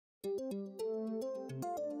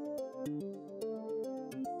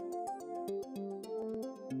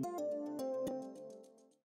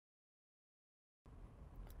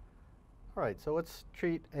right, so let's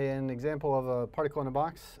treat an example of a particle in a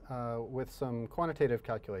box with some quantitative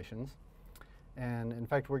calculations. And in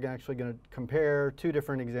fact, we're actually going to compare two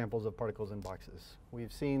different examples of particles in boxes.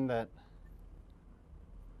 We've seen that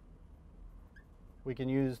we can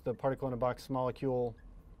use the particle in a box particle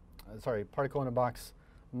in a box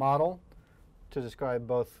model to describe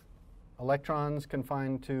both electrons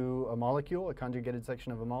confined to a molecule, a conjugated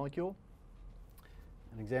section of a molecule.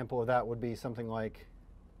 An example of that would be something like,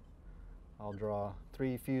 I'll draw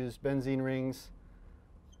 3 fused benzene rings.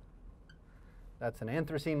 That's an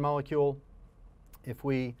anthracene molecule. If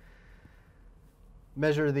we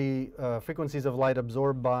measure the frequencies of light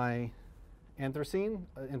absorbed by anthracene,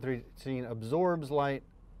 anthracene absorbs light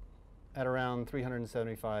at around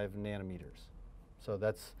 375 nanometers. So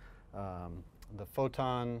that's the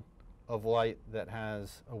photon of light that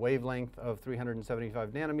has a wavelength of 375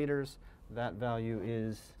 nanometers. That value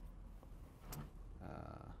is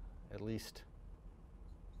at least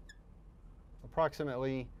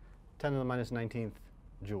approximately 10 to the minus 19th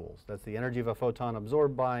joules. That's the energy of a photon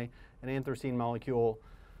absorbed by an anthracene molecule.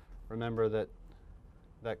 Remember that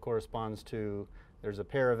that corresponds to, there's a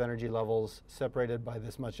pair of energy levels separated by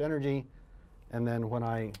this much energy, and then when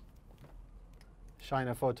I shine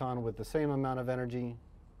a photon with the same amount of energy,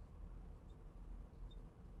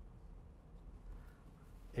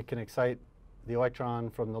 it can excite the electron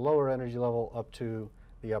from the lower energy level up to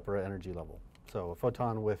the upper energy level. So a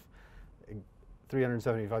photon with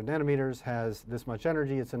 375 nanometers has this much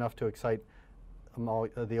energy. It's enough to excite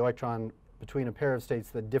the electron between a pair of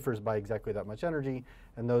states that differs by exactly that much energy,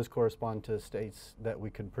 and those correspond to states that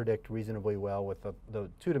we could predict reasonably well with the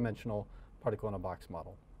two-dimensional particle in a box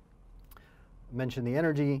model. Mention the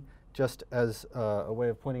energy just as a way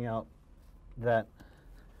of pointing out that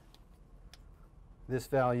this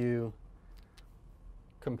value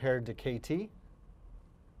compared to kT.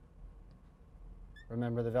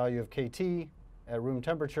 Remember, the value of kT at room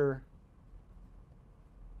temperature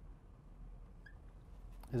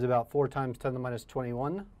is about 4 times 10 to the minus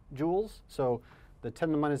 21 joules. So the 10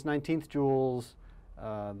 to the minus 19th joules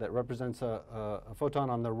that represents a photon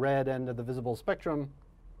on the red end of the visible spectrum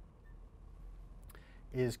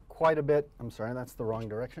is quite a bit, I'm sorry, that's the wrong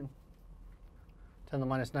direction. 10 to the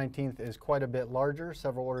minus 19th is quite a bit larger,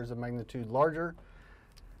 several orders of magnitude larger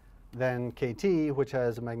than kT, which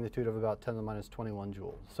has a magnitude of about 10 to the minus 21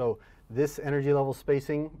 joules. So this energy level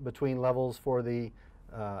spacing between levels for the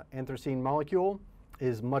anthracene molecule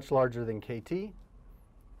is much larger than kT.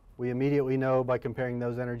 We immediately know by comparing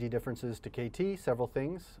those energy differences to kT several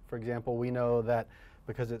things. For example, we know that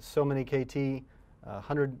because it's so many kT,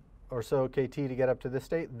 100 or so kT to get up to this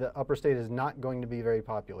state, the upper state is not going to be very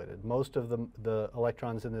populated. Most of the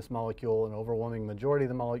electrons in this molecule, an overwhelming majority of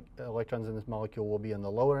the electrons in this molecule, will be in the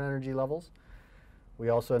lower energy levels. We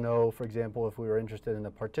also know, for example, if we were interested in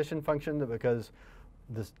the partition function, that because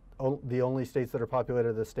the only states that are populated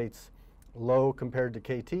are the states low compared to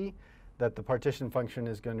kT, that the partition function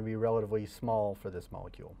is going to be relatively small for this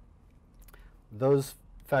molecule. Those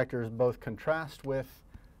factors both contrast with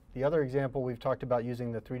the other example we've talked about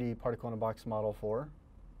using the 3D particle in a box model for.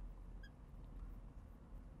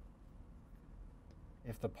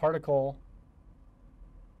 If the particle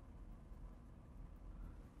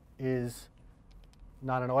is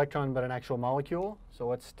not an electron but an actual molecule, so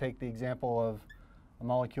let's take the example of a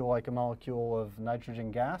molecule like a molecule of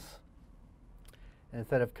nitrogen gas. And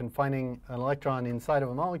instead of confining an electron inside of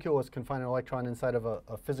a molecule, let's confine an electron inside of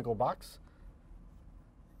a physical box.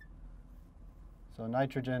 So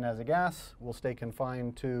nitrogen as a gas will stay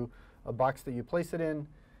confined to a box that you place it in.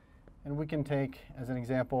 And we can take, as an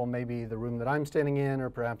example, maybe the room that I'm standing in, or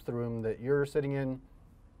perhaps the room that you're sitting in.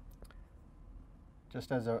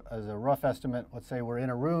 Just as a rough estimate, let's say we're in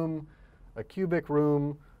a room, a cubic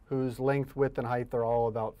room, whose length, width, and height are all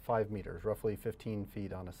about 5 meters, roughly 15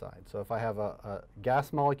 feet on a side. So if I have a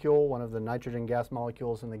gas molecule, one of the nitrogen gas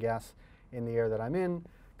molecules in the gas in the air that I'm in,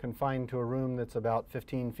 confined to a room that's about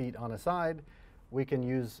 15 feet on a side, we can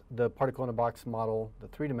use the particle in a box model, the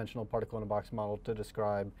three-dimensional particle in a box model, to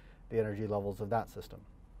describe the energy levels of that system.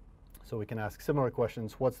 So we can ask similar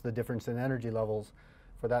questions. What's the difference in energy levels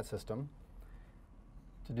for that system?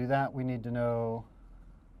 To do that, we need to know,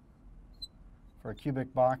 for a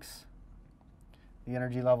cubic box, the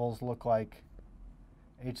energy levels look like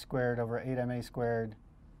h squared over 8ma squared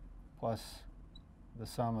plus the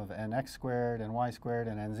sum of nx squared and y squared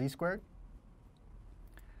and nz squared.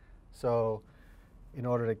 So in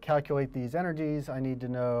order to calculate these energies, I need to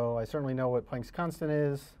know, I certainly know what Planck's constant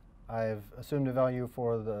is. I've assumed a value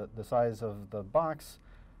for the size of the box.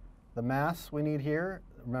 The mass we need here,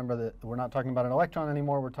 remember that we're not talking about an electron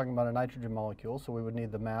anymore, we're talking about a nitrogen molecule, so we would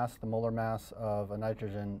need the mass, the molar mass of a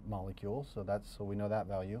nitrogen molecule, so we know that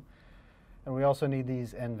value. And we also need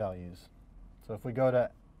these n values. So if we go to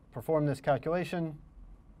perform this calculation,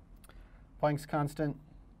 Planck's constant,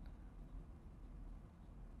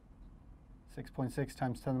 6.6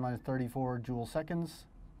 times 10 to the minus 34 joule seconds.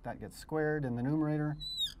 That gets squared in the numerator.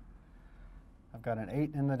 I've got an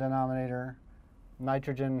 8 in the denominator.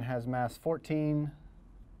 Nitrogen has mass 14,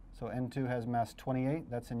 so N2 has mass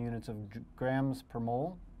 28. That's in units of grams per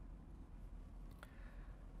mole.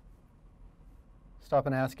 Stop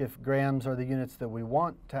and ask if grams are the units that we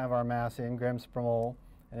want to have our mass in, grams per mole,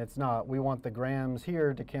 and it's not. We want the grams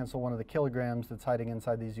here to cancel one of the kilograms that's hiding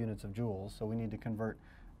inside these units of joules, so we need to convert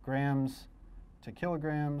grams to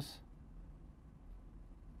kilograms.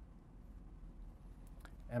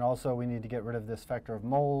 And also we need to get rid of this factor of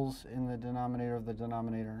moles in the denominator of the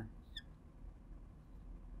denominator.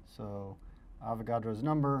 So Avogadro's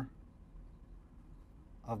number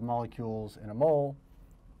of molecules in a mole.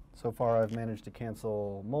 So far I've managed to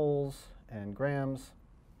cancel moles and grams.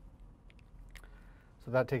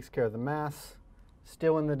 So that takes care of the mass.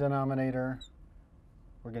 Still in the denominator,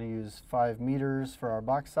 we're going to use 5 meters for our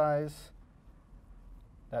box size.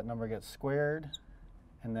 That number gets squared.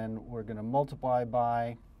 And then we're going to multiply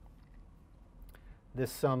by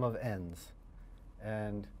this sum of n's.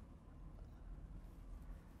 And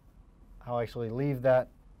I'll actually leave that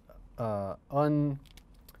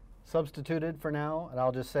unsubstituted for now, and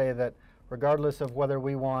I'll just say that regardless of whether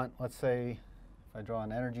we want, let's say, if I draw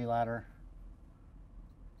an energy ladder,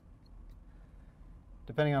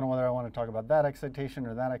 depending on whether I want to talk about that excitation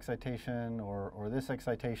or that excitation or this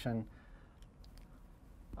excitation,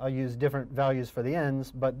 I'll use different values for the n's,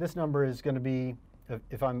 but this number is going to be,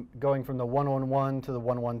 if I'm going from the 111 to the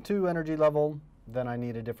 112 energy level, then I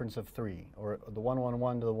need a difference of 3. Or the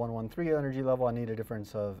 111 to the 113 energy level, I need a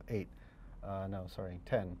difference of 10.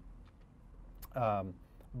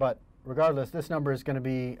 But regardless, this number is going to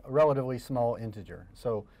be a relatively small integer.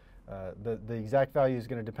 So the exact value is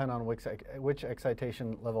going to depend on which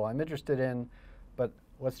excitation level I'm interested in. But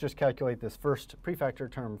let's just calculate this first prefactor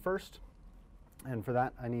term first. And for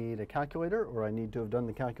that, I need a calculator, or I need to have done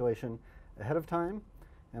the calculation ahead of time.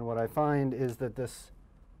 And what I find is that this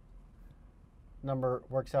number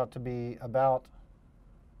works out to be about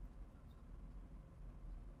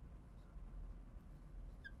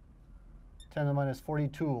 10 to the minus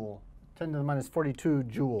 42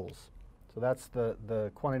 joules. So that's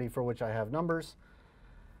the quantity for which I have numbers.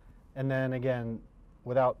 And then again,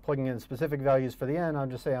 without plugging in specific values for the n, I'll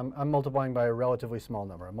just say I'm multiplying by a relatively small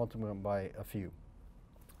number. I'm multiplying by a few.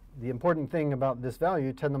 The important thing about this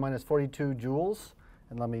value, 10 to the minus 42 joules,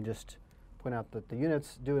 and let me just point out that the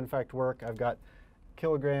units do in fact work. I've got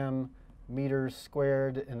kilogram meters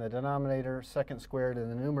squared in the denominator, second squared in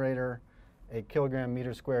the numerator. A kilogram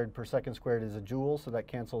meter squared per second squared is a joule, so that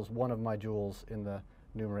cancels one of my joules in the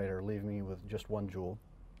numerator, leaving me with just 1 joule.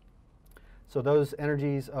 So those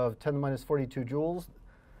energies of 10 to the minus 42 joules,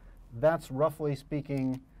 that's roughly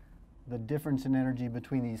speaking the difference in energy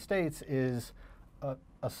between these states is a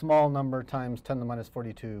small number times 10 to the minus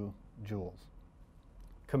 42 joules.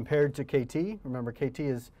 Compared to KT, remember KT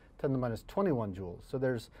is 10 to the minus 21 joules. So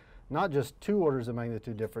there's not just 2 orders of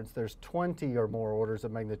magnitude difference, there's 20 or more orders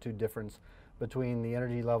of magnitude difference between the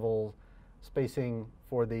energy level spacing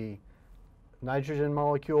for the nitrogen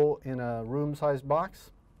molecule in a room-sized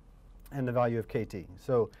box and the value of KT.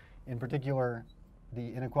 So in particular,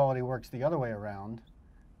 the inequality works the other way around.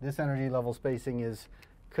 This energy level spacing is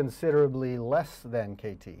considerably less than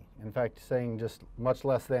KT. In fact, saying just much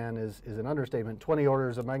less than is an understatement. 20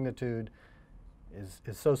 orders of magnitude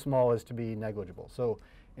is so small as to be negligible. So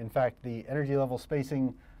in fact, the energy level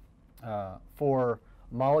spacing for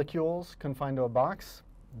molecules confined to a box,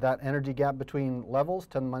 that energy gap between levels,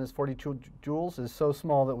 10 to the minus 42 joules, is so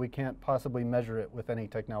small that we can't possibly measure it with any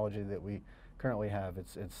technology that we currently have.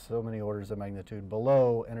 It's so many orders of magnitude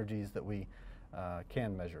below energies that we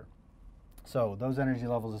can measure. So those energy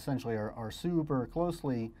levels essentially are super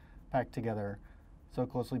closely packed together, so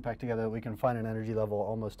closely packed together that we can find an energy level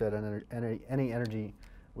almost at any energy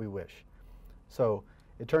we wish. So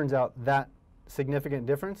it turns out that significant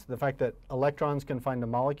difference, the fact that electrons confined to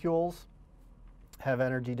molecules have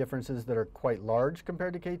energy differences that are quite large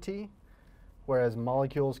compared to KT, whereas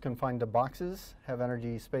molecules confined to boxes have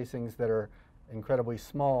energy spacings that are incredibly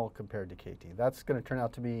small compared to KT. That's going to turn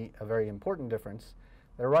out to be a very important difference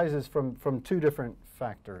that arises from 2 different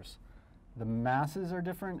factors. The masses are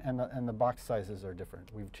different and the box sizes are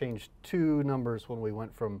different. We've changed 2 numbers when we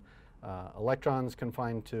went from electrons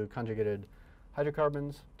confined to conjugated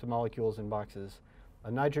hydrocarbons to molecules in boxes. A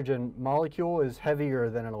nitrogen molecule is heavier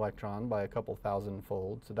than an electron by a couple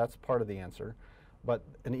thousand-fold, so that's part of the answer. But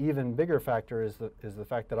an even bigger factor is the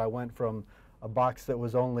fact that I went from a box that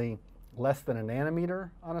was only less than a nanometer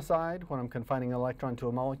on a side when I'm confining an electron to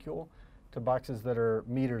a molecule to boxes that are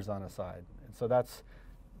meters on a side. And so that's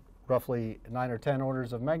roughly 9 or 10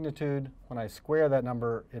 orders of magnitude. When I square that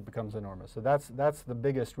number, it becomes enormous. So that's the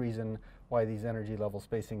biggest reason why these energy level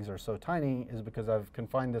spacings are so tiny, is because I've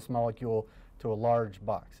confined this molecule to a large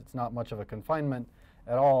box. It's not much of a confinement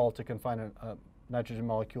at all to confine a nitrogen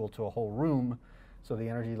molecule to a whole room, so the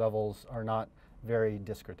energy levels are not very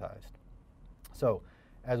discretized. So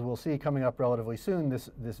as we'll see coming up relatively soon, this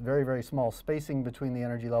very, very small spacing between the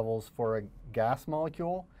energy levels for a gas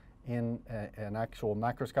molecule in an actual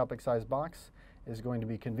macroscopic size box is going to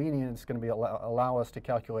be convenient. It's going to allow us to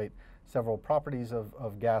calculate several properties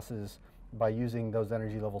of gases by using those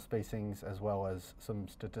energy level spacings as well as some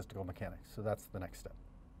statistical mechanics. So that's the next step.